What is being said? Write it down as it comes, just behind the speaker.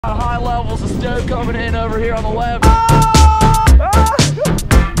High levels of stoke coming in over here on the left.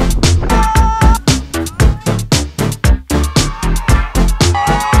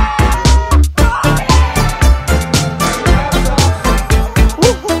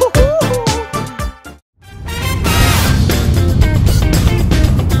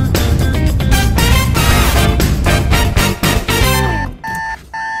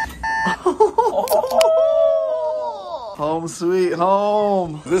 Home sweet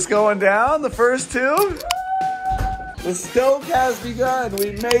home. Is this going down, the first two? The stoke has begun.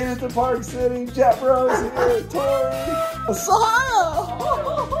 We made it to Park City. Jet Bros here. Tori. Asaya.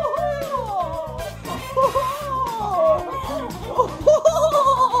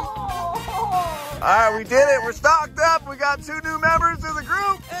 All right, we did it. We're stocked up. We got 2 new members of the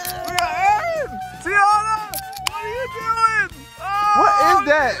group. We got Aaron. Tiana, what are you doing? What is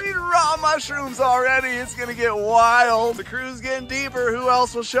that? I've eaten raw mushrooms already. It's gonna get wild. The crew's getting deeper. Who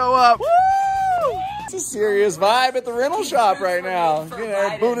else will show up? Woo! It's a serious vibe at the rental shop right now. We're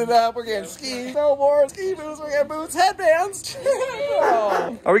getting booted up. We're getting ski, snowboards, ski boots. We're getting boots, headbands.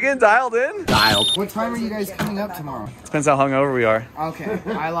 Are we getting dialed in? Dialed. What time are you guys coming up tomorrow? Depends how hungover we are. Okay,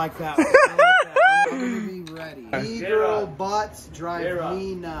 I like that. I'm gonna be ready. E-girl butts drive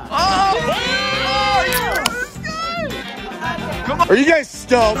me nuts. Oh, yeah! Come on. Are you guys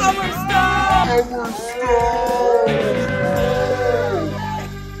stoked? OverStoked!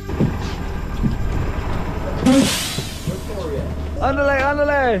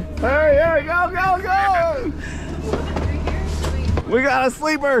 Underlay. Hey, go. We got a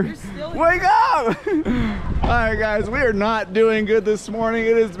sleeper. Wake up! Alright guys, we are not doing good this morning.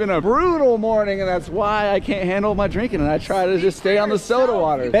 It has been a brutal morning, and that's why I can't handle my drinking, and I try to just stay on the soda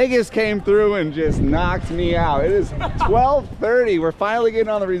water. Vegas came through and just knocked me out. It is 12:30. We're finally getting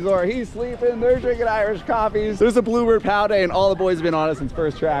on the resort. He's sleeping. They're drinking Irish coffees. There's a Bluebird Pow Day, and all the boys have been on it since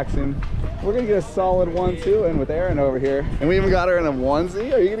first tracks, and we're gonna get a solid 1-2 in with Erin over here. And we even got her in a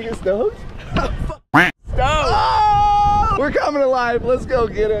onesie. Are you gonna get stoked? Stoked! Oh! We're coming alive. Let's go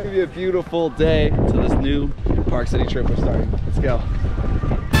get it. It's gonna be a beautiful day to this new Park City trip we're starting. Let's go.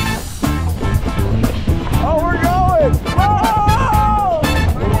 Oh, we're going!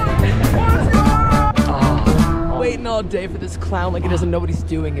 Oh! Waiting all day for this clown like he doesn't know what he's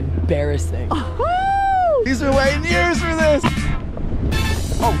doing. Embarrassing. He's been waiting years for this.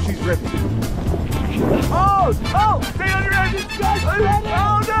 Oh, she's ripping. Oh, stay on your edges.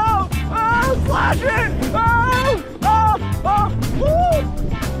 Oh no! Oh, slash it! Woo!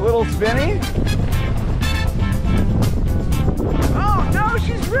 Little spinny. Oh no,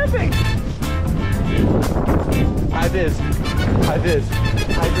 she's ripping. I did.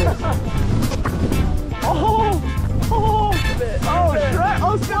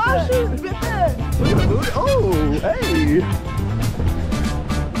 Oh, slash it. Look at the booty. Oh, hey.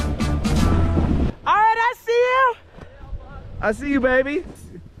 All right, I see you. I see you, baby.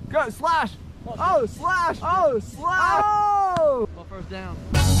 Go, slash. Oh, slash. Oh, slash. Oh. Well, first down.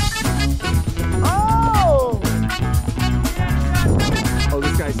 Oh. Oh,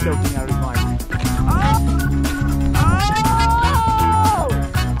 this guy's soaking out of his mind. Oh.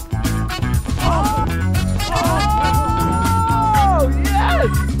 Oh. Oh,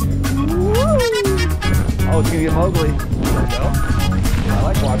 yes. Woo. Oh, it's gonna get Mowgli. There we go. I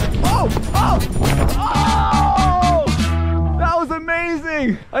like watching. Oh! That was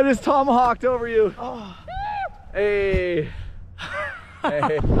amazing! I just tomahawked over you. Oh. Hey.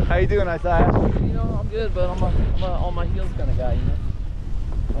 Hey. How you doing, Isaiah? You know, I'm good, but I'm a on my heels kind of guy, you know?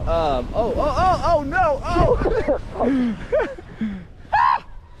 Oh, no! Oh! Hey.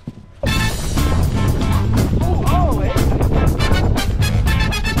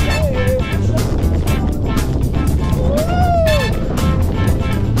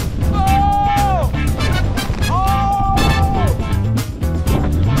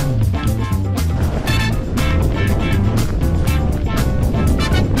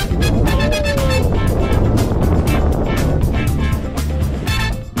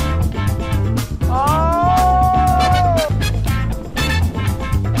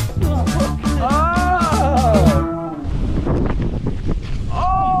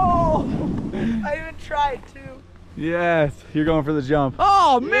 Yes, you're going for the jump.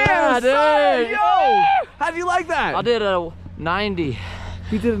 Oh man, yeah, son, yo! How'd you like that? I did a 90.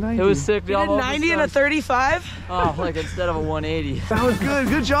 You did a 90. It was sick. You did 90 and a 35? Oh, like instead of a 180. That was good.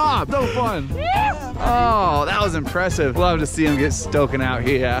 Good job. So fun. Yeah. Oh, that was impressive. Love to see him get stoking out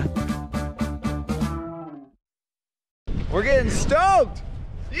here. Yeah. We're getting stoked.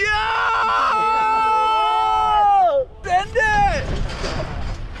 Yo! Send it.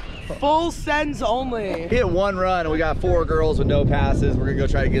 Full sends only. Hit one run and we got 4 girls with no passes. We're gonna go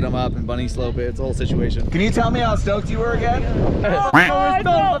try to get them up and bunny slope it. It's a whole situation. Can you tell me how stoked you were again? You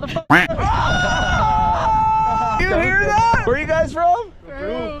hear that? Where are you guys from?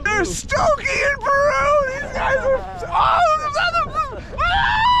 Peru. They're stoking in Peru. These guys are.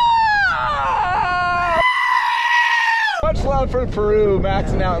 Much love for Peru,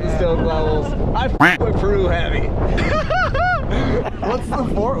 maxing out the stoke levels. I f with Peru heavy.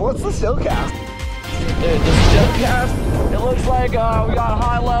 What's the stoke cast? Dude, the stoke cast, it looks like we got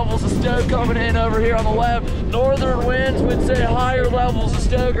high levels of stoke coming in over here on the left. Northern winds would say higher levels of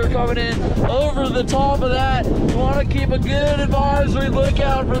stoke are coming in. Over the top of that, you want to keep a good advisory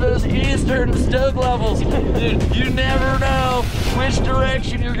lookout for those eastern stoke levels. Dude, you never know which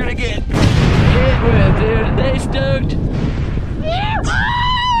direction you're gonna get hit with, dude. They stoked.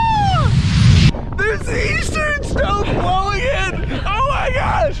 There's the eastern stoke blowing in! Oh my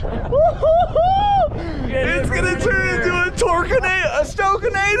gosh! It's gonna turn into a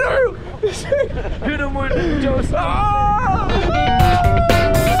stokinator! Hit him with the dose.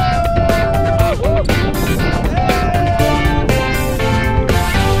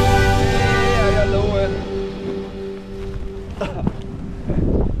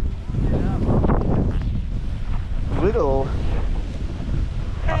 Little.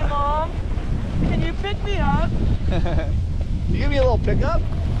 Hey, Mom. Can you pick me up? You give me a little pickup?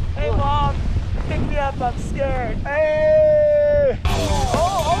 Hey, Mom. Pick me up. I'm scared. Hey!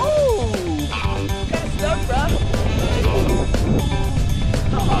 Oh! Kind of stuck, bro.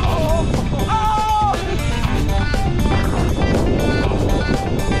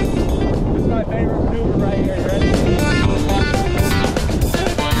 This is my favorite maneuver right here. You ready?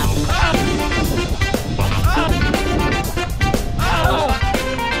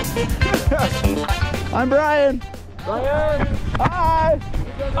 I'm Brian. Brian! Hi!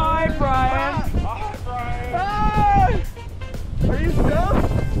 Hi, Brian. Hi, Brian! Hi! Are you stoked?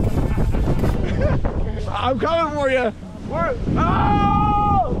 I'm coming for you. Where? Oh!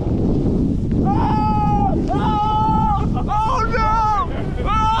 Oh! Oh! Oh no!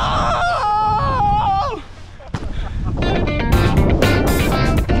 Oh!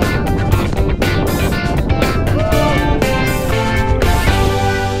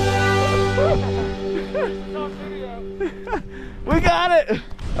 We got it!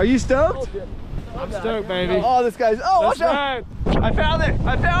 Are you stoked? I'm stoked, baby. Oh, this guy's. Oh, watch out! I found it!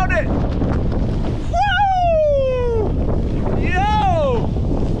 I found it! Woo! Yo!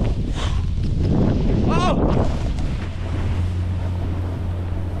 Oh!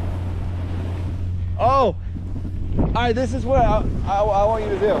 Oh! Alright, this is what I want you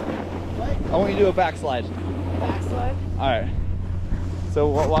to do. I want you to do a backslide. Backslide. Alright. So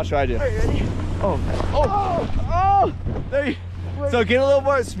watch what I do. Are you ready? Oh, oh, oh! There you. So get a little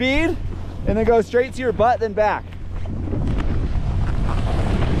more speed, and then go straight to your butt, then back.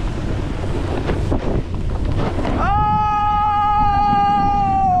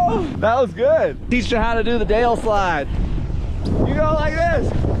 Oh! That was good. Teach you how to do the Dale slide. You go like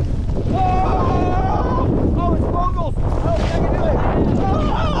this. Oh! Oh, it's vocals. Oh, I can do it.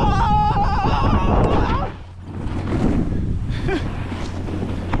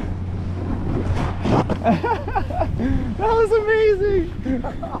 That was amazing.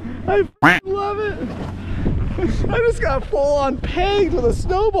 I love it. I just got full on pegged with a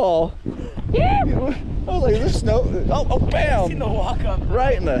snowball. I was like, this snow. Oh, bam. Seen the walk up.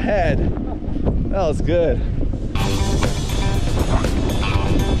 Right in the head. That was good.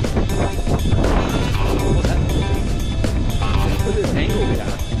 Look at this angle we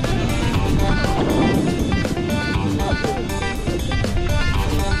have.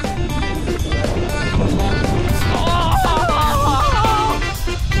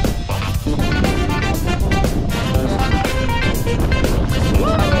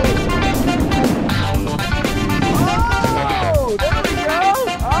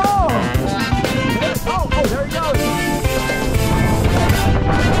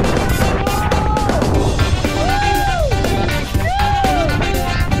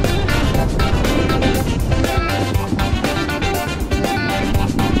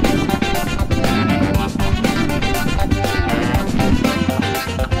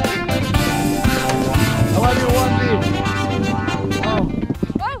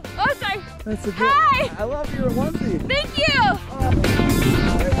 That's a good. Hi! I love your onesie. Thank you!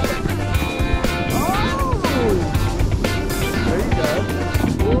 Oh! There you go.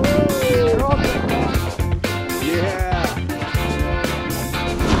 Woo! You're all good. Yeah.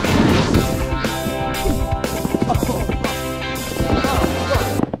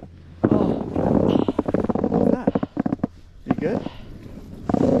 What's that? You good?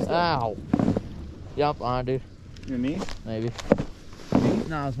 Ow. Yep, on, dude. Your knee? Maybe.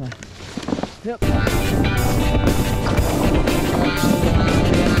 No, it's mine. Yep.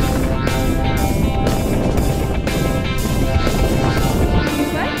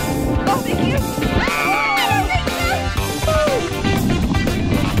 Oh, thank you.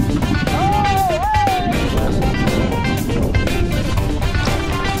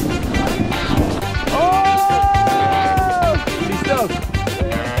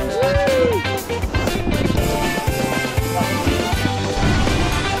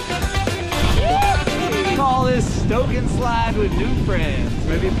 Call this Stoke and Slide with new friends.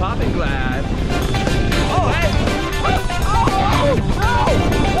 Maybe popping glad. Oh, hey!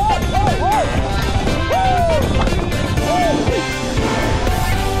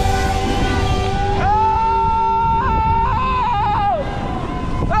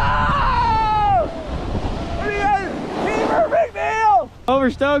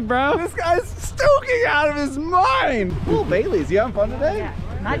 Overstoked, bro. This guy's stoking out of his mind. Cool, Bailey's. You having fun today? Yeah.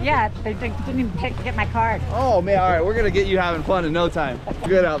 Not yet. They didn't even get my card. Oh man, all right, we're gonna get you having fun in no time.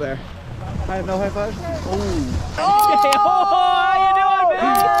 Good out there. No high five? How you doing,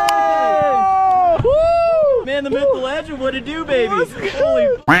 baby? Woo! Man, the myth, the legend, what it do, baby? Holy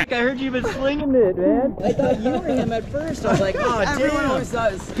f***, I heard you've been slinging it, man. I thought you were him at first. I was like, oh, Everyone damn. always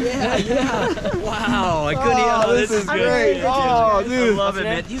does. Yeah. Wow, I couldn't Oh, this is great. Oh, dude. I love it,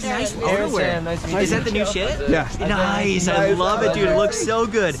 man. These nice outerwear. Is that the new shit? Yeah. Nice, I love it, dude. It looks so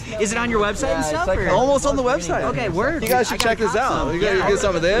good. Is it on your website and stuff? Or? Almost on the website. Okay, word. You guys should check this out. You gotta get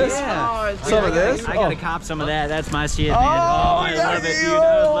some of this. Yeah. Some of this. I gotta cop some of that. That's my shit, man. Oh, I love it, dude.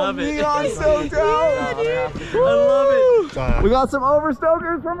 I love it. Neon stoked out. I love it. We got some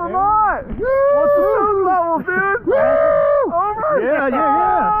overstokers from Vermont. What's the stoke level, dude? Over. Yeah.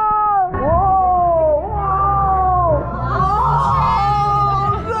 Whoa.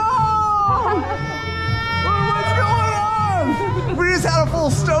 What's going on? We just had a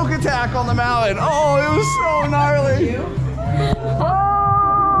full stoke attack on the mountain. Oh, it was so gnarly.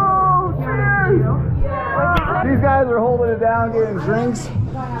 Oh, cheers. These guys are holding it down, getting drinks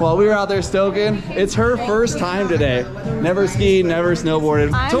while we were out there stoking. It's her first time today. Never skied, never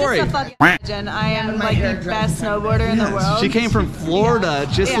snowboarded. I'm Tori. just a fucking legend. I am like the best snowboarder in the world. She came from Florida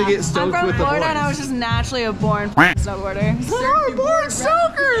just to get stoked I'm from with the Florida boys. and I was just naturally a born snowboarder. Born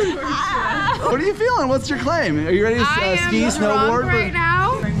stoker! What are you feeling? What's your claim? Are you ready to ski, snowboard? Right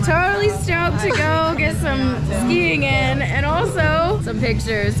now, totally stoked to go get some skiing in and also some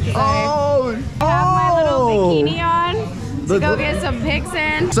pictures. I have my little bikini on to go get some pics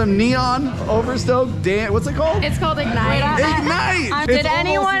in. Some neon overstoked dance. What's it called? It's called Ignite. Ignite! Did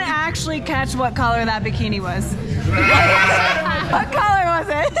anyone actually catch what color that bikini was? What color was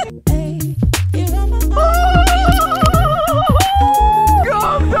it?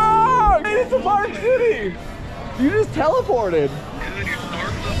 Go dog! Made it to Park City! You just teleported.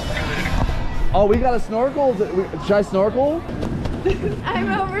 Oh, we got a snorkel. Should I snorkel? I'm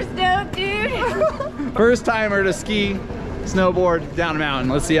overstoked, dude. First timer to ski, snowboard down a mountain.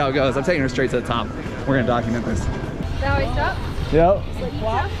 Let's see how it goes. I'm taking her straight to the top. We're gonna document this. Is that how I stop? Yep.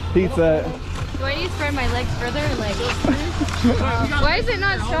 Pizza. Pizza. Do I need to spread my legs further? Like, why is it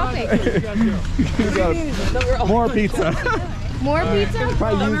not stopping? More pizza. More pizza?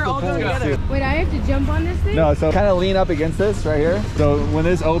 Probably use the poles. Wait, I have to jump on this thing? No, so kind of lean up against this right here. So when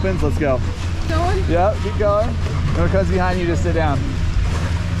this opens, let's go. Going? Yep, keep going. When it comes behind you, just sit down.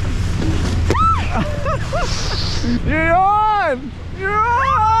 You're on! You're on!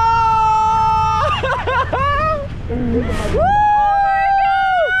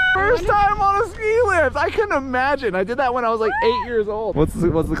 First time on a ski lift. I couldn't imagine. I did that when I was like 8 years old. What's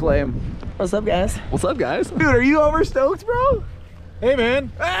the claim? What's up, guys? What's up, guys? Dude, are you overstoked, bro? Hey,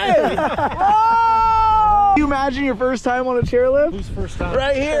 man. Hey! Can you imagine your first time on a chairlift? Who's first time?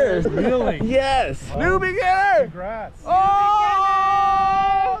 Right here. Really? Yes. New beginner. Congrats.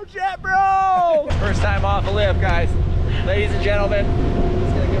 Oh, Jet Bro. First time off a lift, guys. Ladies and gentlemen,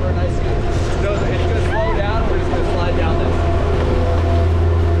 just gonna give her a nice scoop. No, it's gonna slow down. We're just gonna slide down this.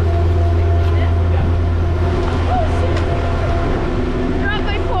 Drop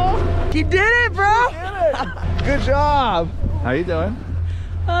my pole. You did it, bro! Good job. How you doing?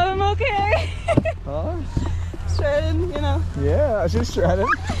 I'm okay. Huh? Shredding, you know. Yeah, just shredding.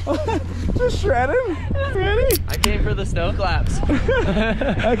 Just shredding. Ready? I came for the snow claps.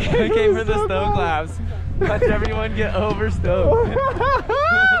 I came for the snow claps. Watch everyone get overstoked.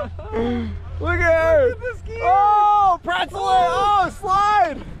 Look at her. Oh, pretzel it. Oh,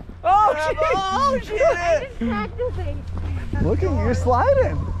 slide. Oh, shit. Practicing. Look at you, you're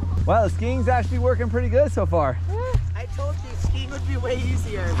sliding. Wow, the skiing's actually working pretty good so far. I told you skiing would would be way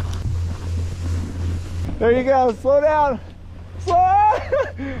easier. There you go. Slow down. Slow.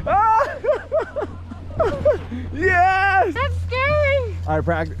 Ah! Yes. That's scary. All right,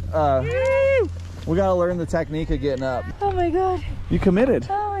 practice. We gotta learn the technique of getting up. Oh my god. You committed.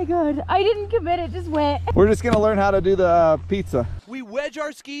 Oh my god. I didn't commit, it just went. We're just gonna learn how to do the pizza. We wedge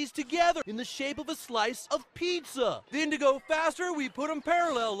our skis together in the shape of a slice of pizza. Then to go faster, we put them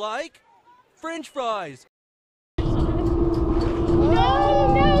parallel like French fries. No,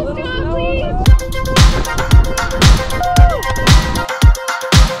 no, stop, please.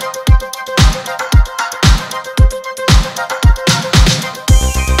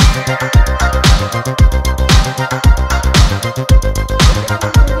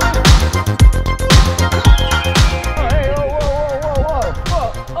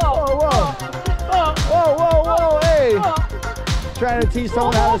 Trying to teach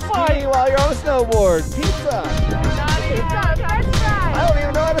someone how to ski while you're on a snowboard. Pizza. I don't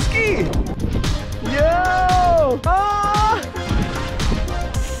even know how to ski. Yo! Oh!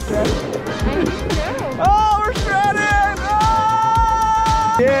 Oh, we're shredded!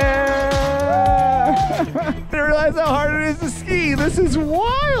 Oh! Yeah! I didn't realize how hard it is to ski. This is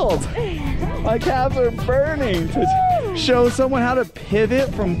wild. My calves are burning. To show someone how to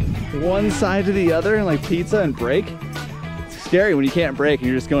pivot from one side to the other and like pizza and brake. Scary when you can't brake and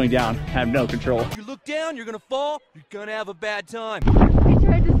you're just going down, have no control. You look down, you're gonna fall, you're gonna have a bad time. I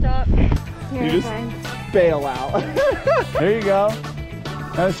tried to stop. You just bail out. There you go.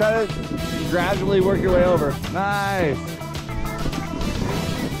 Now just try to gradually work your way over. Nice.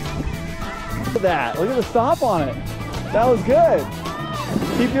 Look at that. Look at the stop on it. That was good.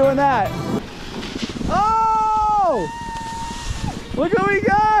 Keep doing that. Oh! Look what we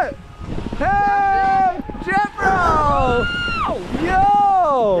got! Hey! Jeffro!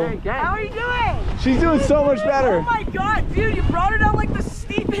 Yo! How are you doing? She's doing so much better. Oh my god, dude, you brought her down like the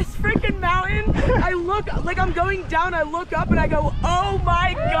steepest freaking mountain. I look, like I'm going down, I look up and I go, oh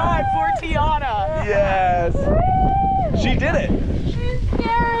my god, poor Tiana. Yes. She did it. It's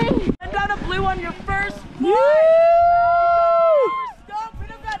scary. And down a blue on your first Woo! Stop, we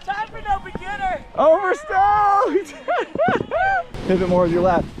don't got time for no beginner. Overstoked! Pivot more with your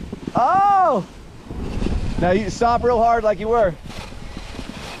left. Oh! Now you stop real hard like you were.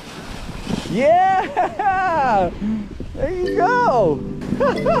 Yeah! There you go!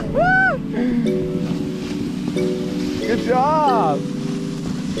 Good job!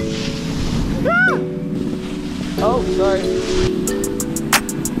 Oh, sorry.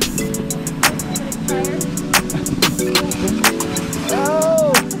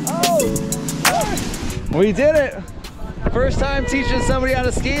 Oh! We did it! First time teaching somebody how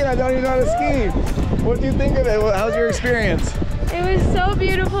to ski and I don't even know how to ski. What do you think of it? How's your experience? It was so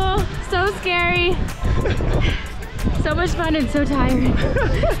beautiful, so scary, so much fun and so tired.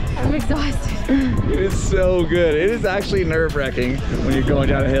 I'm exhausted. It is so good. It is actually nerve-wracking when you're going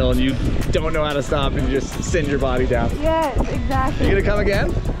down a hill and you don't know how to stop and you just send your body down. Yes, exactly. You gonna come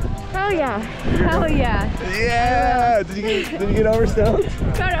again? Hell yeah. Hell yeah. Yeah! Did you get overstoked?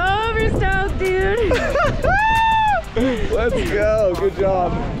 Got overstoked, dude. Let's go. Good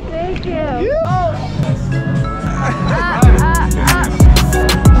job. Thank you. Yeah.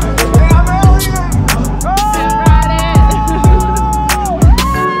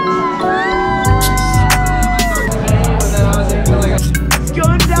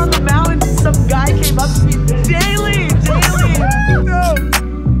 Going down the mountain, some guy came up to me, Daly!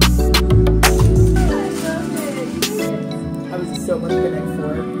 I was so much better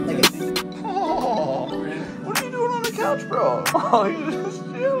for What are you doing on the couch, bro? Oh, you're just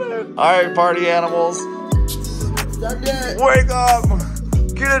chilling. All right, party animals. Wake up.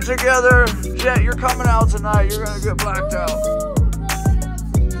 Get it together. Jet, you're coming out tonight. You're going to get blacked out.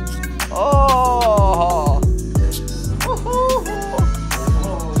 Oh.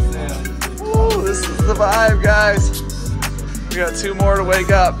 Ooh, this is the vibe, guys. We got 2 more to wake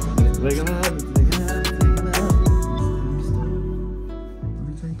up. Wake up.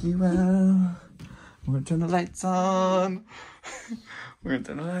 Take you out. We're gonna turn the lights on. We're gonna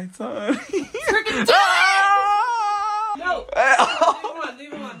turn the lights on. Freaking no! Hey, oh.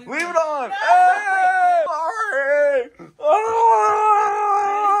 Leave it on. Leave it on. No. Hey! Sorry. Oh.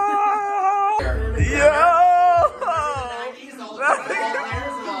 Yo!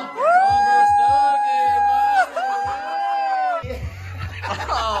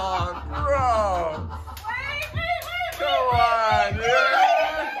 Oh, bro. Come on, dude.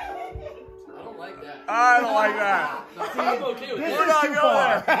 I don't like that. I'm okay with that. We're not going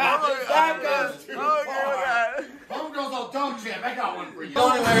there. I'm okay with that. Homegirls all dog shit. I got one for you.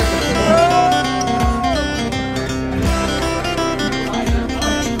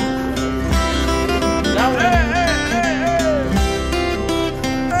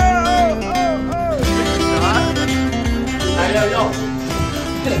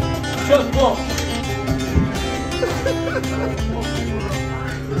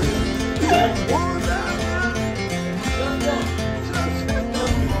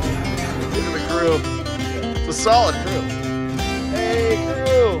 a solid crew. Hey,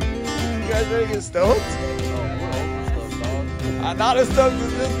 crew. You guys ready to get stoked? Not as stoked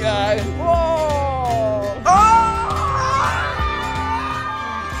as this guy. Whoa! Oh!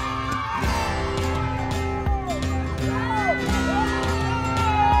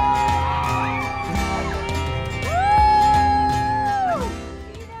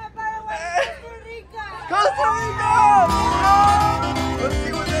 Costa Rica! Let's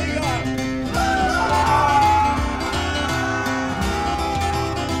see what they got.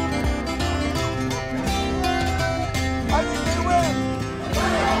 I think they win.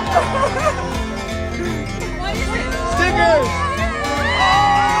 What is it? Stickers!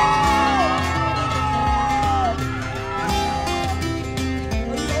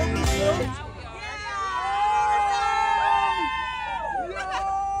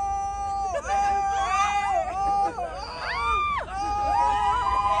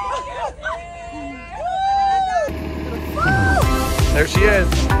 There she is.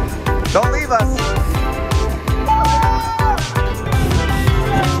 Don't leave us.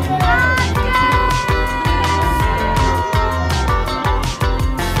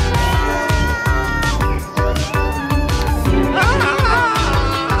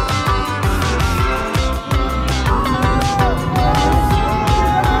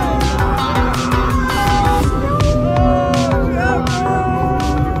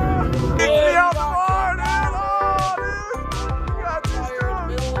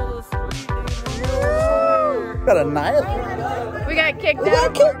 Got a knife? We got kicked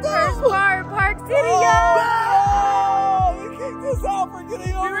out. First bar, Park City, yo! We kicked us out for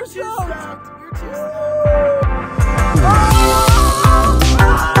getting overstoked.